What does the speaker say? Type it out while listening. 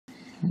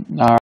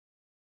All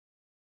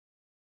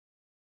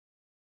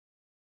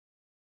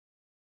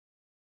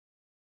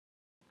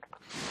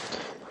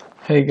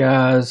Hey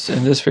guys,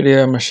 in this video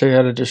I'm going to show you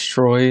how to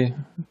destroy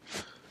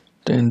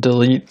and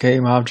delete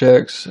game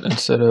objects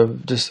instead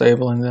of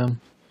disabling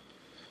them.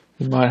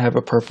 You might have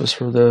a purpose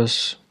for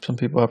this. Some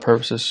people have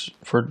purposes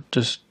for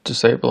just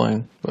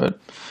disabling, but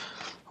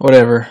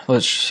whatever.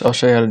 I'll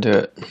show you how to do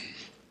it.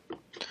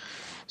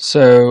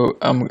 So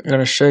I'm going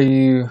to show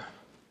you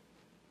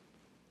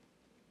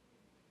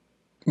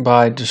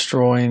by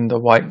destroying the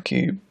white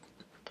cube,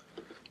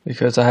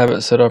 because I have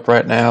it set up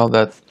right now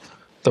that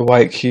the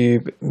white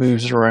cube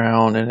moves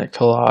around and it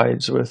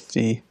collides with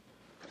the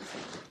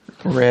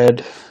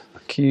red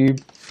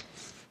cube,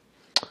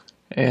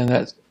 and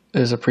that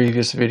is a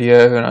previous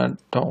video, and I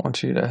don't want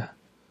to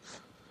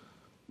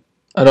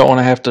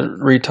have to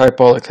retype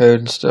all the code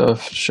and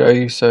stuff to show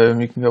you, so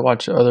you can go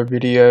watch the other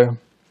video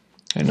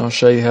and I'll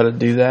show you how to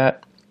do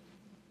that.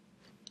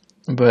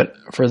 But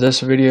for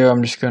this video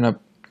I'm just gonna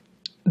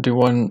do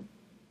one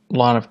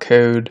line of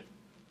code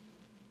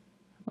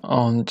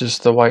on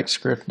just the white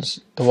script,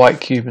 the white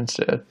cube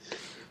instead.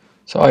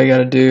 So all you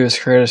gotta do is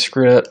create a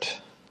script,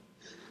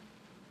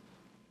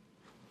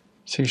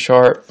 C#,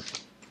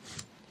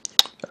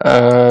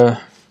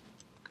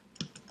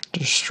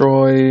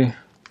 destroy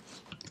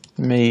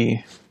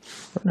me,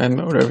 or name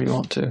it whatever you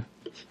want to.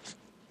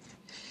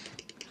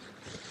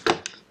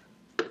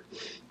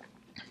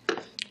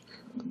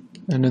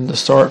 And then the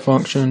start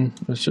function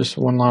is just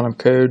one line of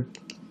code.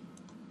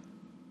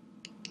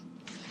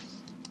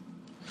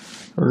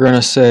 We're going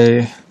to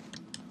say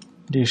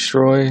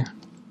destroy,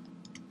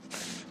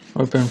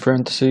 open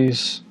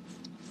parentheses.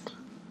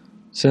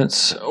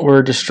 Since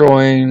we're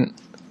destroying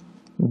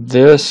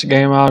this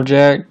game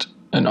object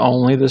and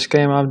only this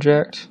game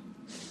object,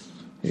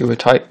 you would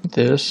type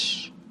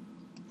this,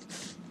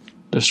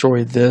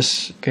 destroy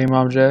this game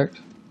object,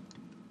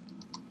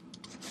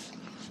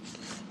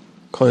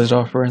 close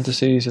off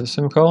parentheses with a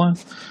semicolon,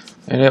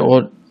 and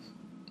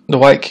the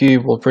white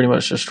cube will pretty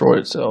much destroy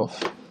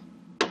itself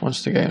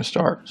once the game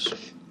starts.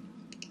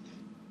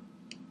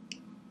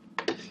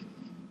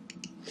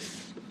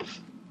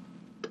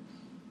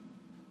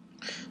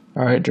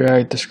 Alright,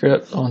 drag the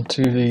script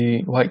onto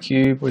the white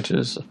cube, which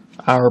is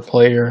our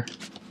player.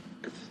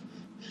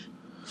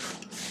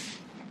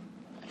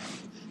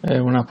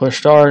 And when I push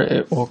start,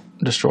 it will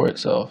destroy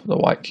itself, the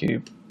white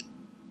cube.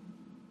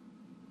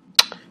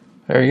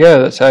 There you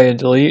go, that's how you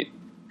delete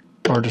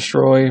or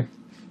destroy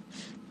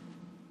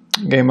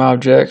game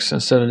objects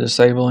instead of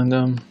disabling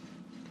them.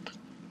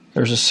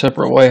 There's a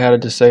separate way how to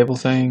disable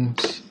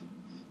things.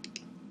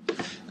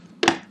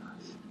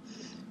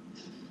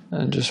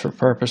 And just for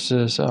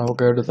purposes, I will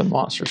go to the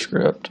monster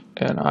script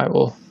and I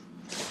will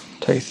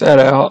take that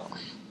out.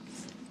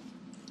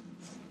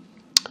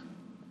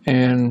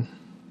 And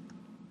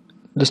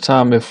this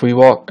time if we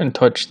walk and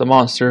touch the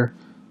monster,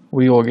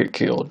 we will get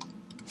killed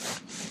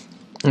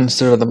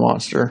instead of the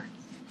monster.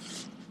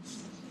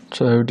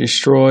 So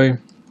destroy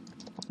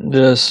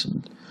this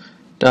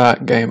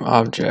dot game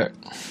object.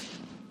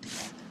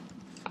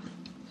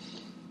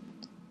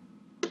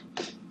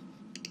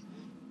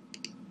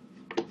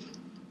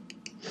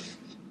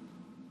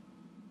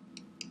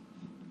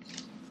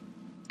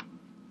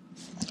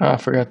 I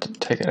forgot to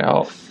take it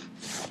out.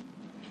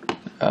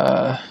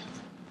 The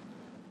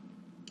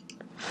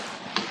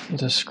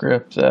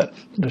script that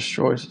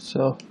destroys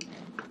itself.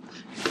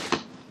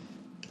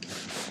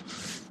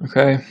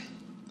 Okay,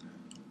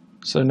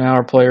 so now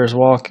our player is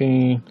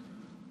walking.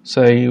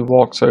 Say he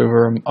walks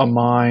over a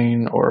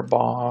mine or a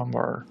bomb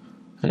or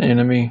an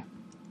enemy.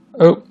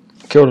 Oh,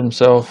 killed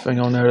himself, and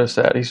you'll notice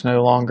that he's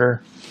no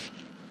longer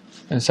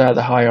inside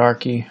the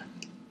hierarchy.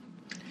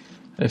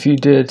 If you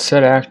did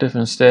set active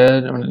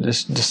instead, when it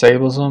just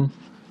disables them,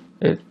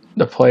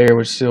 the player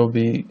would still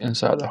be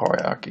inside the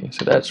hierarchy.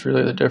 So that's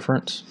really the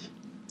difference.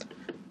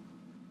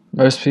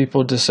 Most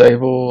people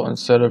disable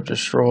instead of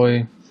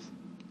destroy,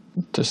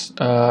 just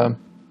have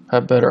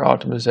better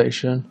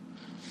optimization.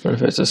 But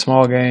if it's a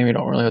small game, you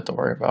don't really have to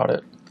worry about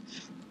it.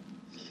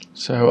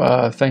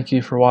 So thank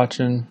you for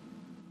watching,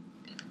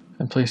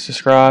 and please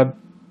subscribe.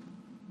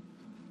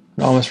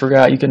 I almost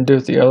forgot, you can do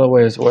it the other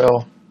way as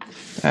well,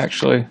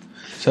 actually.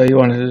 So you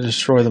wanted to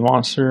destroy the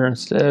monster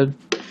instead,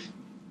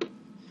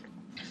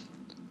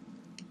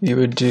 you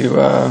would do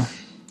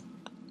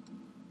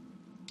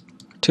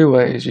two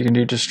ways. You can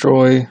do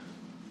destroy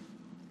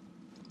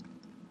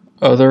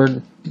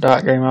other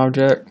dot game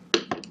object,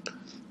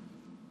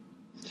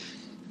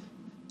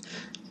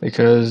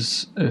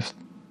 because if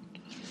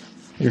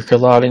you're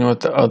colliding with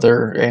the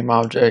other game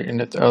object,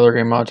 and if the other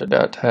game object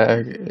dot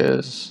tag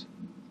is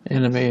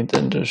enemy,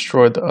 then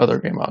destroy the other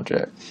game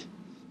object.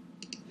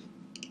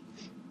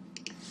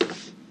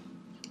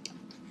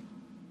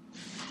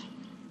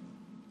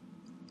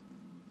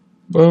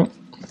 Boom.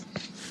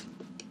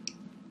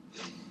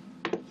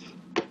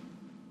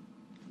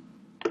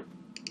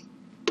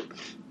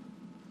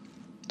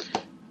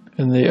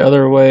 And the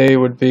other way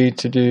would be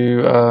to do,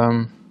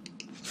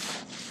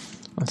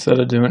 instead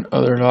of doing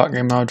other dot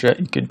game object,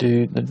 you could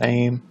do the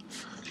name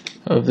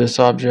of this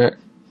object.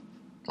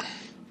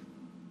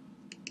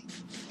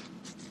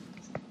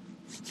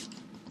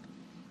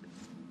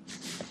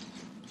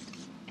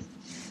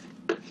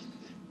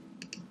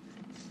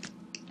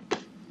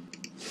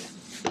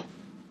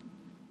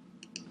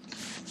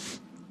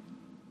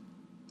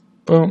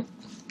 Boom.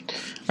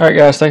 Alright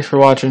guys, thanks for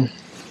watching.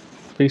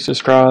 Please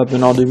subscribe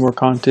and I'll do more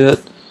content.